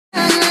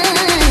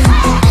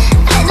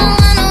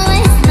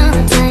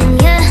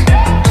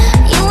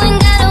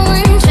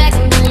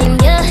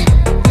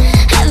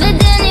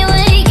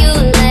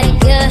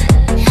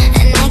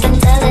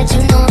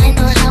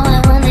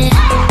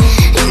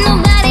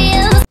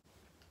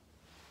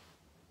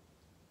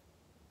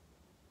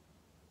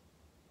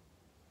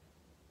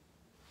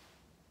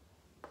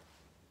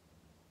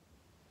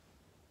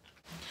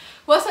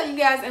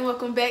guys, and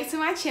welcome back to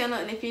my channel.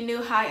 And if you're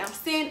new, hi, I'm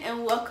Cinn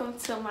and welcome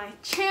to my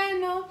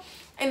channel.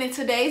 And in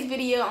today's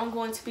video I'm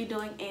going to be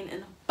doing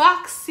an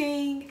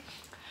unboxing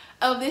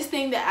of this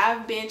thing that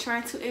I've been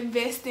trying to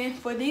invest in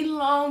for the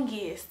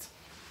longest.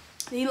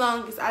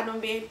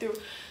 I've been through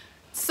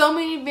so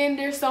many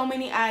vendors, so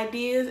many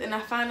ideas, and I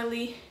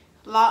finally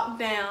locked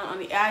down on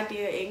the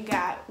idea and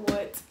got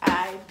what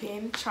I've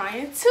been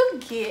trying to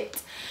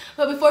get.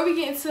 But before we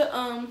get into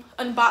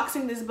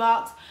unboxing this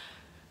box,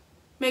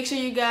 make sure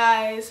you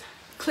guys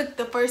click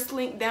the first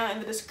link down in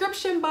the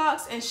description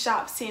box and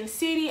shop Cinn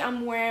City.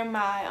 I'm wearing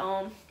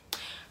my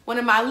one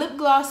of my lip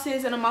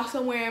glosses, and I'm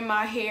also wearing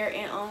my hair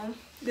in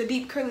the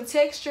deep curly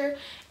texture.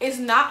 It's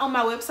not on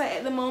my website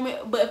at the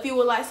moment, but if you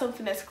would like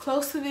something that's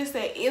close to this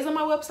that is on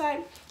my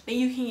website, then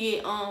you can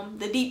get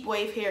the deep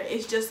wave hair.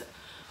 It's just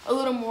a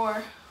little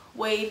more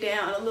weighed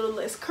down, a little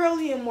less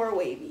curly and more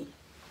wavy.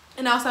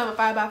 And I also have a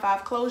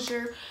 5x5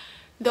 closure.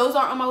 Those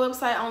aren't on my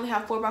website. I only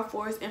have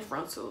 4x4s and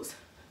frontals.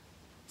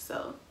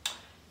 So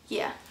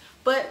yeah,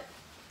 but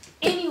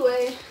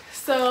anyway,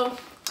 so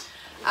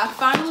I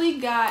finally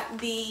got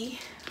the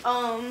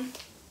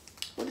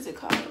what is it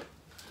called,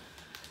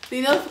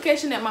 the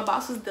notification that my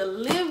box was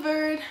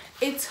delivered.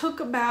 It took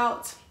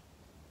about,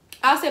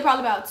 I'll say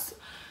probably about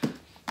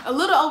a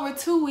little over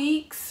 2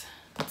 weeks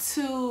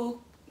to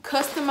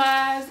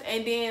customize,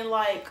 and then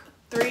like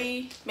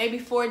 3 maybe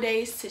 4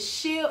 days to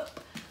ship.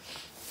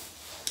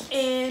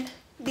 And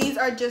these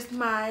are just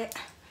my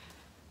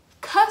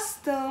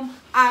custom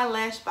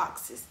eyelash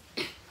boxes.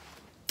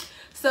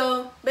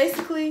 So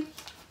basically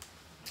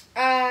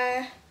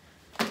I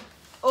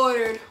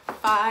ordered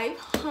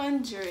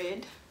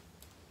 500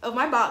 of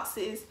my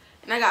boxes,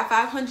 and I got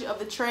 500 of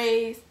the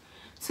trays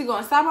to go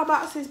inside my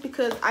boxes,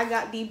 because I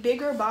got the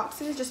bigger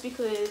boxes just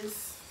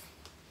because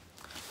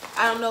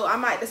I don't know, I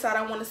might decide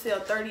I want to sell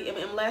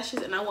 30mm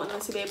lashes and I want them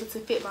to be able to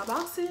fit my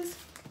boxes.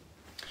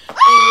 And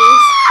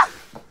yes,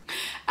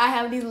 I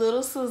have these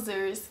little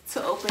scissors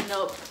to open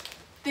up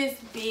this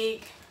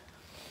big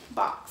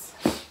box.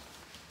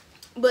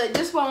 But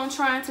just while I'm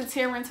trying to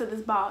tear into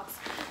this box,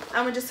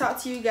 I'm gonna just talk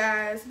to you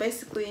guys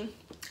basically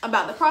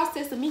about the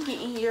process of me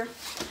getting here.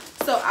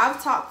 So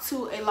I've talked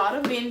to a lot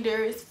of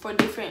vendors for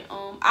different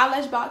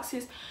eyelash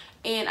boxes,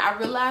 and I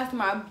realized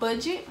my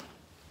budget,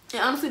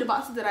 and honestly the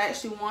boxes that I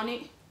actually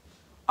wanted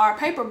are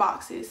paper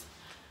boxes.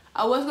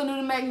 I was gonna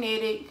do the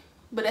magnetic,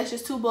 but that's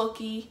just too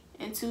bulky,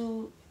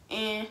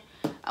 and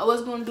I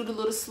was gonna do the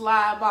little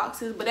slide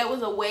boxes, but that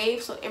was a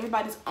wave, so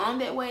everybody's on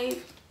that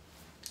wave.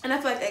 And I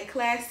feel like that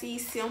classy,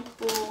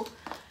 simple,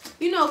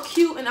 you know,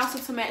 cute, and also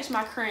to match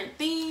my current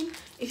theme.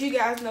 If you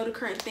guys know the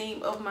current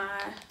theme of my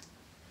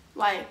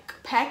like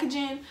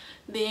packaging,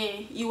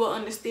 then you will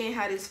understand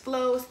how this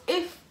flows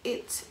if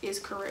it is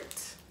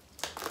correct.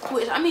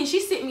 Which, I mean,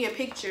 she sent me a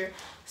picture,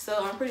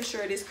 so I'm pretty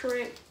sure it is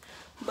correct.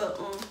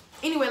 But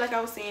anyway, like I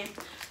was saying,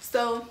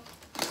 so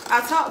I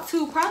talked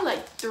to probably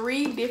like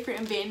 3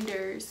 different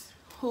vendors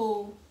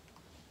who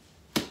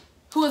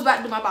was about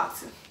to do my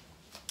boxing.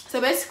 So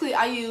basically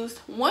I used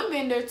one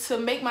vendor to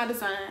make my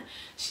design.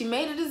 She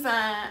made a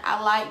design, I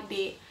liked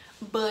it,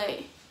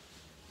 but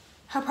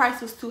her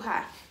price was too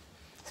high.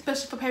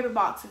 Especially for paper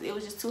boxes, it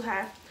was just too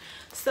high.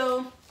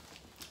 So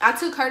I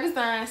took her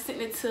design,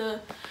 sent it to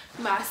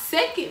my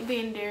second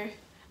vendor,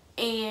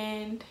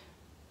 and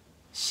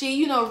she,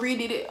 you know,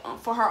 redid it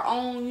for her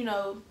own, you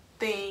know,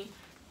 thing,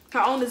 her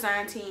own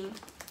design team.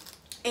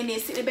 And then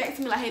sent it back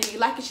to me like, hey, do you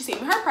like it? She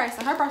sent me her price,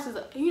 and her price is,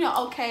 you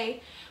know,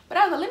 okay. But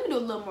I was like, let me do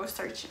a little more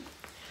searching.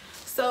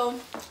 So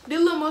did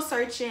a little more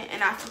searching,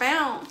 and I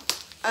found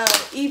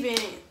even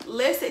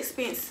less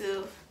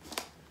expensive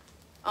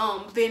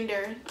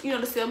vendor, you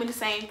know, to sell me the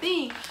same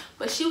thing.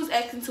 But she was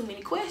asking too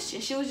many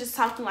questions. She was just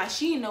talking like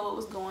she didn't know what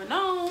was going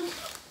on.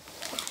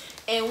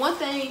 And one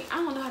thing, I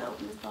don't know how to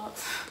open this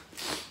box.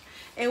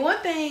 And one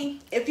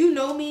thing, if you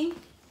know me,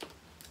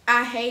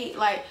 I hate,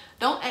 like,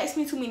 don't ask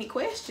me too many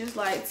questions.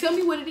 Like, tell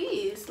me what it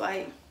is.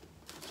 Like,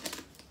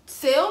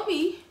 sell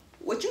me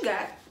what you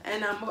got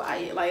and I'm gonna buy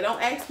it. Like,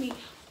 don't ask me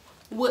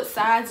what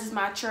size is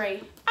my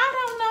tray. I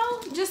don't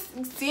know. Just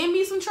send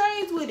me some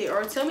trays with it,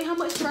 or tell me how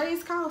much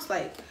trays cost,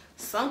 like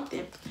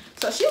something.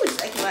 So she was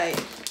just acting like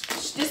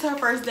this is her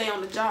first day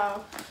on the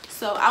job.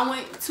 So I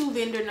went to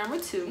vendor number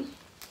 2,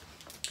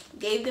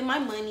 gave them my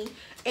money,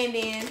 and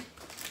then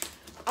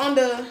on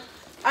the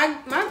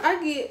I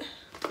get,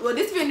 well,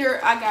 this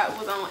vendor I got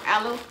was on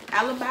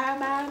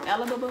Alibaba,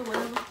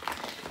 whatever,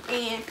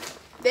 and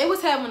they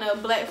was having a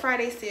Black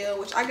Friday sale,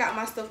 which I got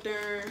my stuff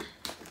during,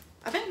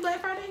 I think Black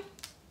Friday,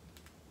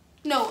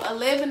 no,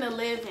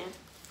 11/11.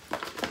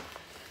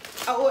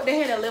 Oh, they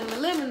had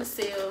 11/11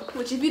 sale,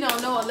 which if you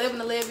don't know,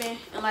 11/11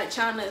 in like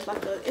China is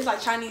like it's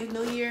like Chinese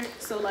New Year,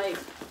 so like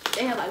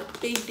they have like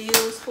big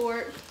deals for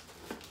it.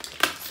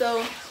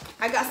 So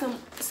I got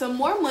some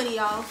more money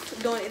off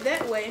doing it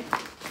that way.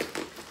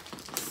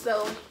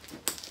 So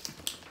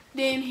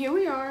then here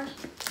we are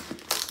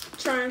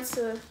trying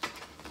to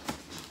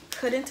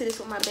cut into this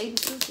with my baby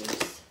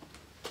scissors.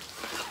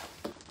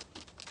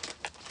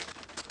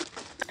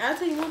 I'll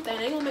tell you one thing,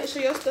 they gonna make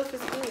sure your stuff is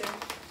good.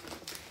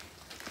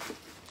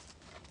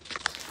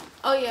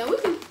 Oh yeah,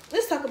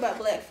 let's talk about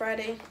Black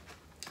Friday.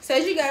 So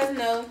as you guys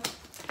know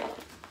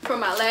from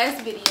my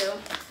last video,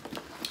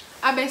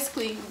 I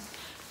basically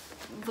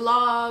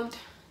vlogged,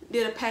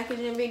 did a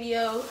packaging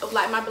video of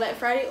like my Black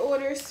Friday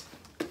orders.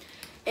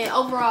 And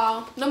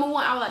overall, number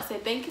one, I would like to say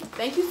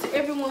thank you to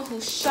everyone who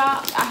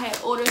shopped. I had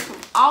orders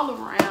from all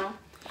around,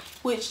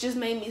 which just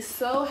made me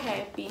so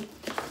happy.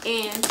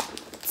 And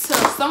to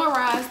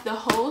summarize the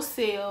whole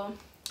sale,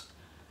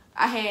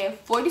 I had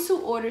 42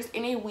 orders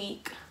in a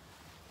week.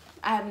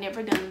 I have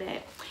never done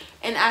that.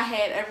 And I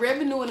had a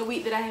revenue in a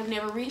week that I have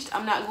never reached.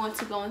 I'm not going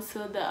to go into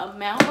the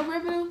amount of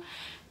revenue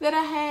that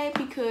I had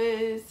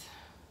because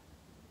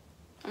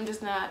I'm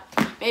just not.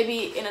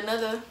 Maybe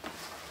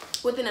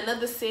within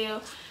another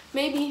sale,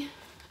 maybe,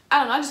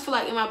 I don't know. I just feel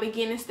like in my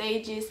beginning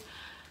stages,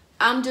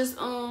 I'm just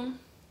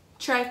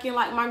tracking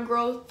like my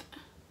growth.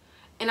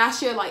 And I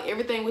share like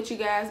everything with you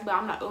guys, but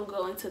I'm not gonna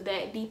go into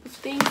that deep of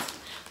things.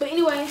 But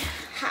anyway,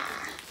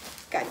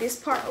 got this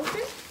part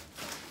open.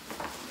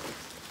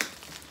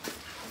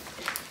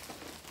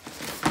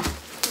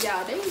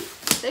 Y'all, they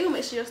gonna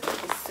make sure your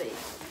stuff is safe.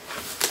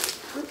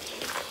 Okay.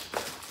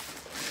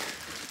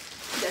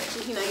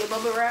 Got you know, your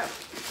bubble wrap.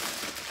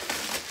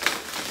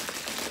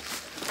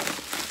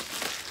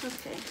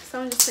 Okay, so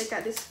I'm gonna just take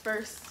out this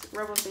first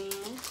rubber band.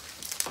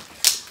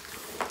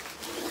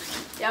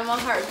 Yeah, my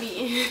heart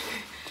beating.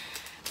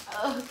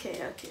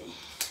 Okay.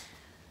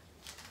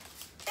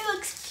 It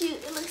looks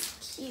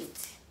cute.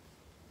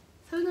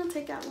 So we're gonna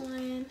take out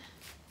one.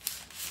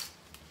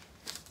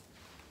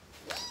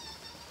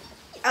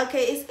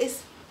 Okay, it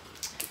is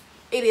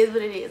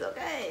what it is,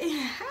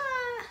 okay?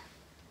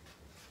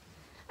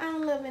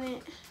 I'm loving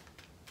it.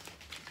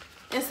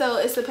 And so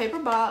it's a paper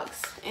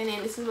box, and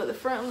then this is what the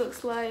front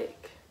looks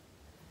like.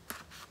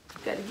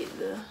 Gotta get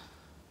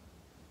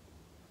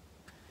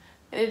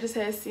and it just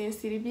has Cinn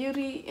City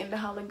Beauty and the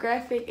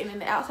holographic, and then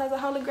the outside's a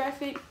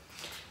holographic.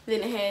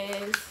 Then it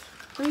has,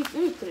 let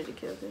me put it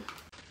together.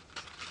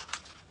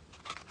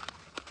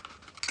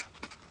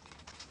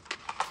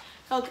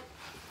 Okay,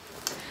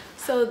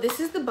 so this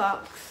is the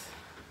box.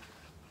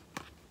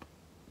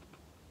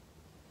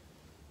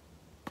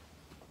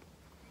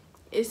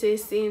 It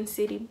says Cinn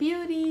City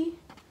Beauty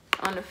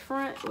on the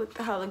front with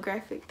the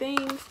holographic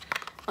things.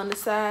 On the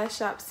side,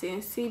 shop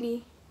Cinn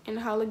City and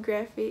the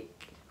holographic.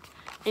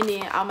 And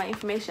then all my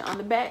information on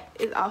the back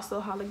is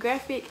also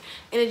holographic.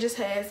 And it just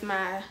has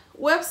my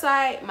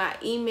website, my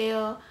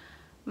email,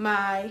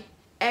 my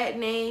ad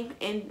name,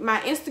 and my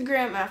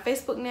Instagram, my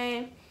Facebook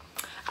name.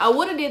 I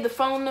would have did the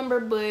phone number,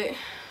 but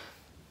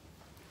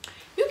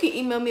you can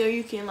email me or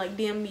you can like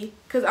DM me.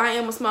 Because I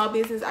am a small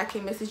business. I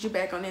can message you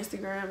back on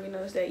Instagram. You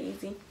know, it's that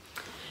easy.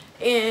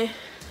 And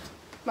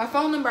my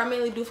phone number I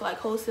mainly do for like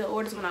wholesale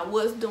orders when I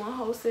was doing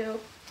wholesale.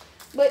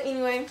 But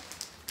anyway,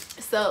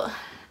 so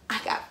I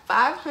got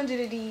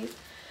 500 of these,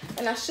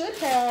 and I should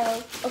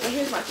have, okay,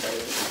 here's my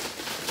trays.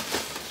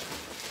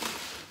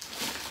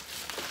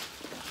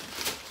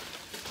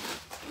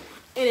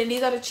 And then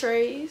these are the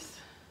trays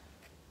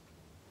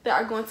that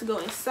are going to go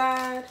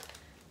inside.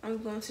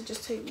 I'm going to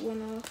just take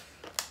one off.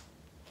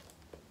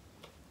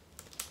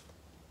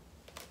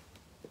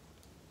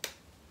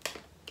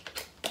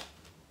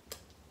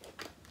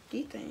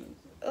 These things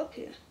up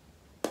here.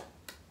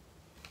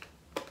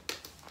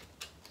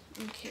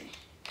 Okay.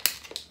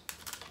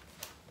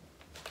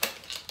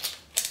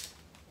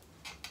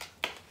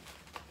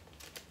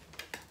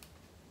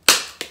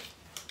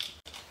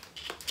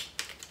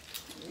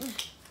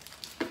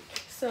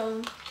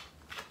 So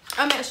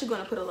I'm actually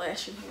going to put a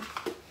lash in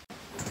here.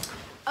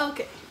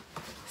 Okay,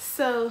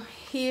 so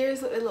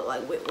here's what they look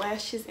like with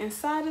lashes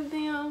inside of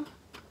them.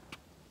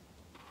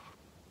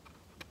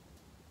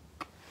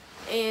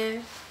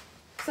 And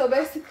so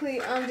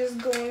basically I'm just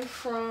going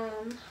from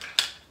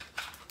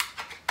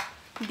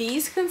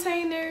these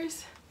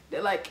containers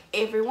that like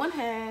everyone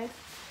has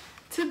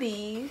to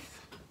these.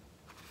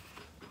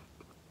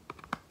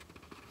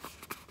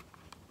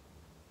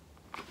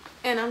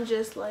 And I'm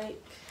just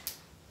like,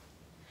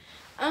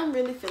 I'm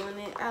really feeling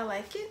it. I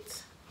like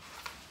it.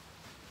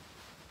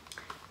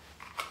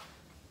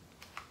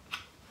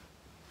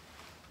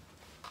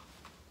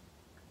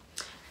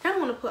 I don't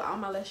want to put all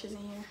my lashes in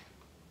here.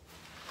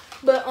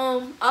 But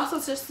also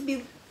just to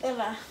be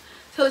to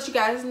let you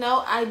guys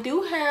know, I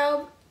do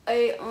have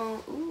a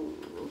ooh,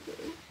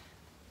 okay.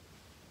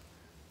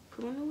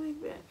 Put on the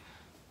wig back.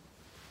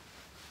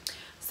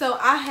 So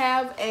I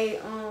have a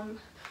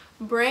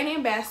brand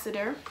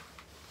ambassador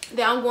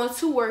that I'm going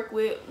to work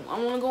with.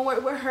 I'm going to go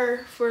work with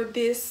her for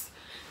this,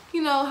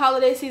 you know,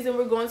 holiday season.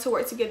 We're going to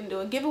work together and do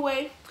a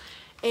giveaway.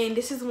 And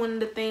this is one of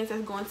the things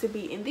that's going to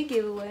be in the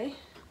giveaway.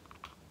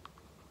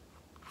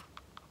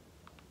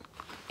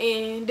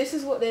 And this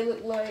is what they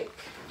look like,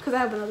 because I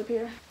have another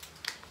pair.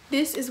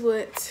 This is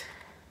what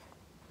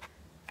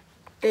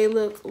they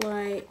look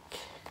like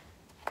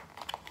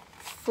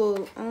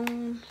full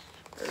on.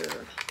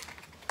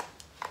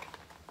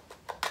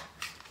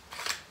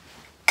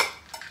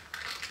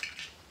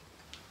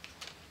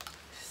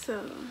 So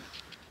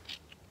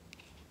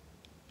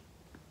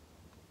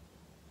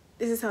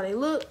this is how they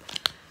look.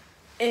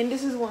 And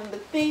this is one of the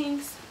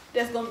things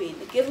that's gonna be in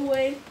the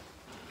giveaway.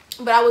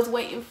 But I was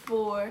waiting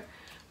for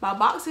my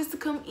boxes to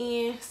come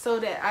in so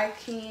that I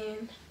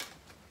can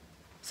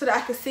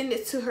send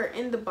it to her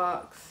in the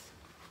box.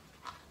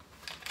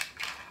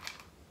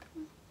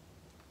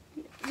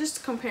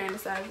 Just comparing the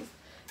sizes.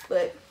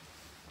 But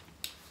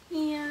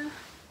yeah.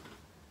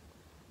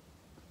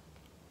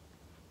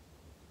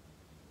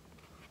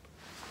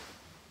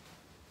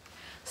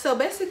 So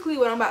basically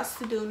what I'm about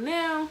to do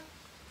now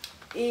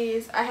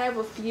is I have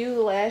a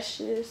few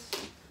lashes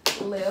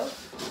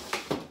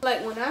left.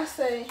 Like when I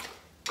say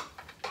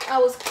I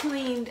was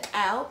cleaned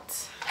out,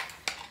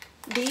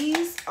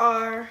 these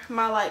are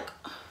my like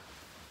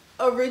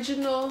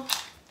original,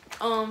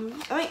 I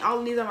think all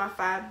of these are my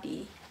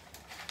 5D.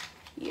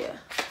 Yeah,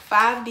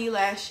 5D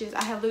lashes.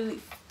 I have literally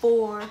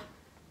 4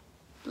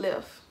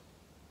 left.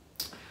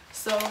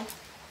 So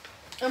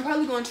I'm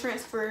probably going to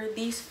transfer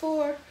these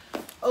 4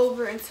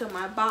 over into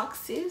my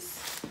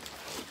boxes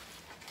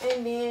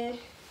and then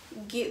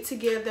get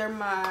together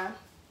my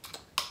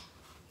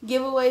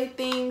giveaway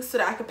things so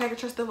that I can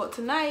package her stuff up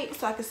tonight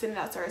so I can send it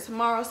out to her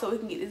tomorrow so we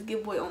can get this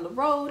giveaway on the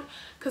road,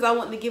 because I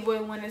want the giveaway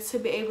winners to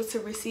be able to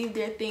receive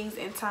their things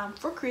in time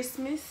for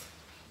Christmas.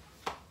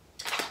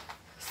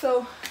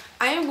 So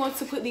I am going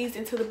to put these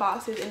into the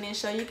boxes and then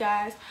show you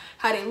guys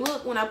how they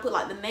look when I put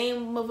like the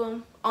name of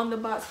them on the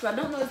box, because I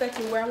don't know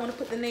exactly where I want to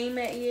put the name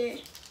at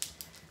yet.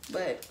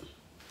 But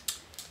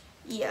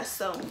yeah,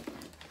 so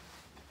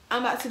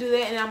I'm about to do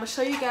that, and I'm gonna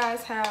show you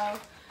guys how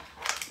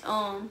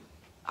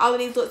all of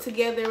these look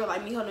together with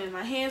like me holding them in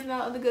my hands and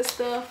all other good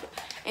stuff,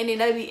 and then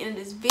that'll be the end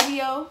of this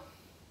video.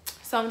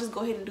 So I'm just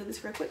go ahead and do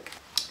this real quick.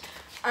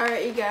 All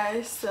right, you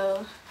guys,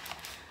 so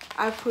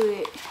I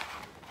put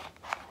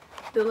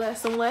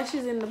some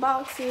lashes in the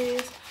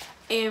boxes,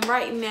 and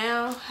right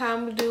now how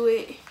I'm gonna do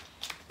it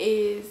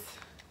is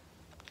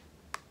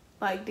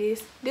like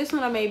this. This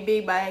one I made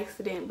big by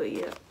accident, but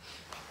yeah.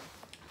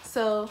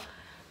 So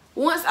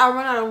once I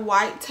run out of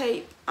white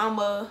tape, I'm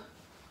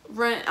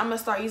gonna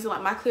start using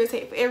like my clear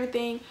tape for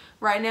everything.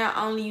 Right now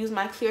I only use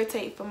my clear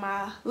tape for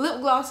my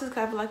lip glosses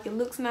because I feel like it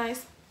looks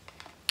nice,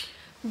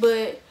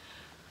 but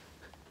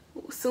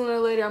sooner or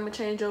later I'm gonna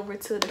change over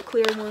to the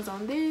clear ones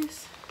on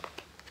this.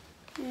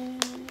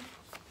 And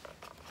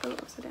put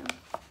it upside down.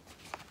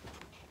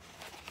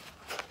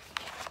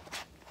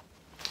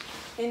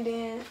 And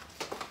then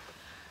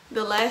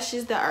the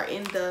lashes that are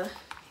in the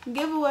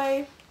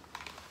giveaway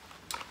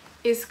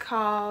is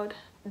called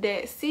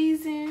That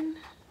Season.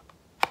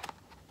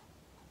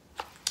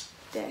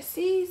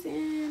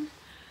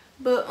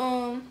 But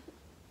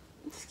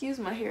excuse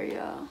my hair,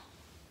 y'all.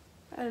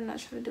 I did not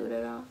try to do it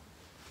at all.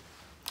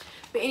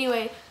 But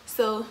anyway,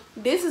 so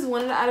this is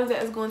one of the items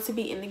that is going to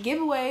be in the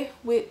giveaway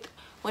with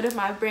one of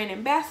my brand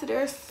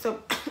ambassadors.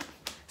 So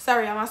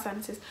sorry, y'all, my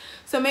sinuses.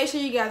 So make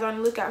sure you guys are on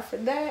the lookout for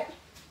that.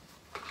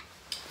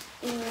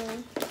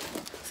 And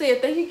so yeah,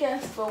 thank you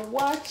guys for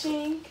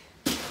watching.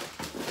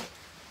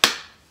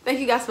 Thank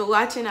you guys for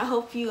watching. I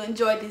hope you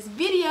enjoyed this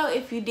video.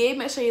 If you did,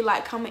 make sure you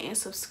like, comment, and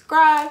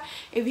subscribe.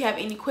 If you have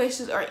any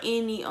questions or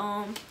any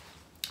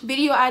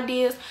video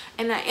ideas,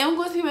 and I am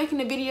going to be making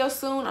a video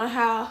soon on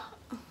how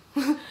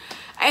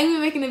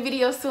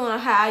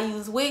I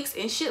use Wix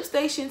and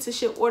ShipStation to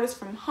ship orders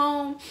from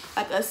home,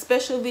 like a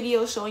special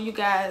video showing you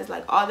guys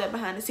like all that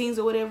behind the scenes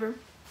or whatever.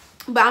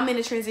 But I'm in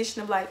the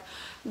transition of like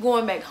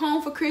going back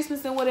home for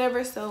Christmas and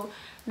whatever, so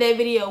that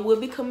video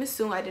will be coming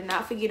soon. I did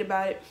not forget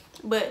about it.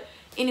 But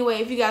anyway,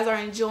 if you guys are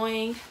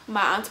enjoying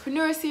my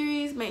entrepreneur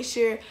series, make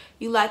sure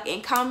you like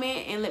and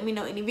comment and let me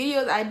know any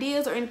videos,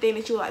 ideas, or anything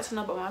that you would like to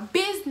know about my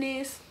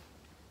business.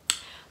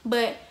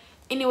 But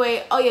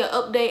anyway, oh yeah,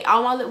 update,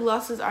 all my lip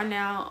glosses are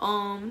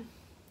now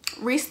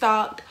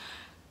restocked.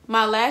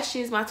 My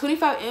lashes, my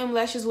 25mm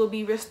lashes will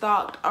be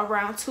restocked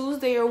around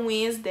Tuesday or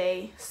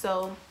Wednesday,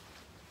 so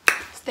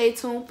stay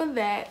tuned for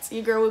that.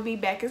 Your girl will be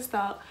back in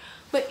stock.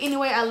 But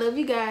anyway, I love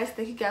you guys.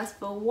 Thank you guys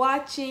for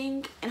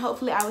watching, and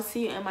hopefully I will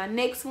see you in my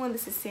next one.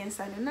 This is Cinn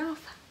signing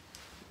off.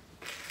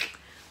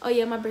 Oh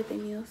yeah, my birthday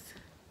meals.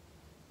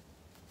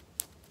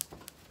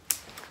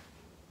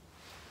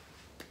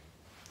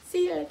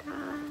 See you later.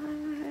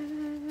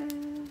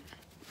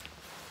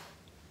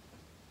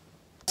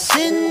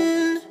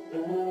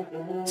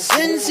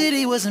 Cinn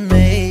City wasn't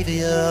made for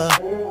you.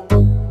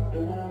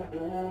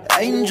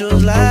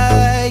 Angels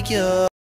like you.